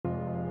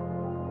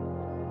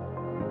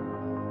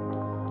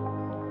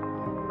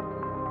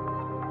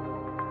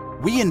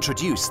we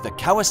introduce the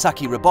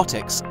Kawasaki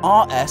Robotics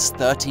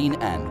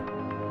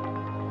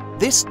RS013N.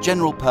 This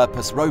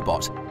general-purpose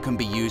robot can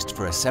be used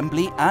for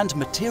assembly and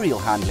material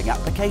handling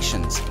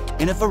applications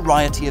in a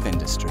variety of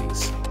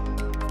industries.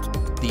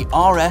 The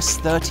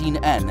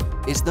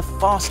RS013N is the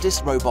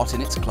fastest robot in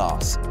its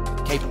class,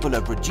 capable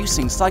of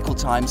reducing cycle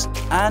times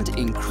and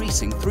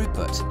increasing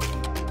throughput.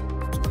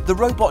 The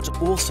robot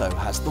also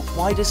has the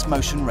widest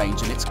motion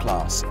range in its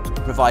class,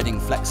 providing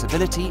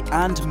flexibility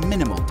and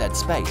minimal dead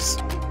space.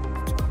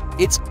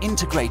 Its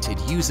integrated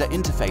user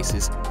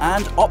interfaces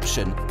and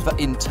option for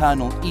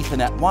internal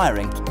Ethernet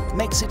wiring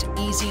makes it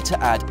easy to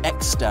add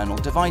external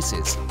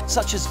devices,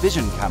 such as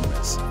vision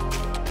cameras.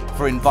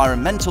 For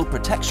environmental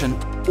protection,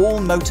 all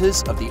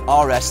motors of the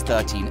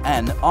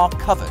RS013N are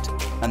covered,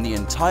 and the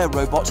entire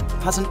robot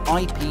has an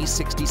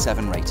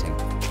IP67 rating,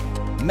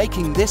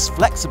 making this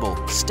flexible,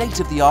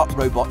 state-of-the-art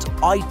robot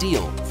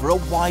ideal for a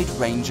wide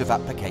range of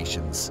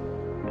applications.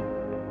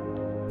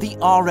 The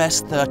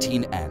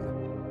RS013N.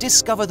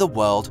 Discover the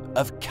world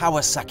of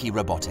Kawasaki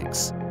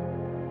Robotics.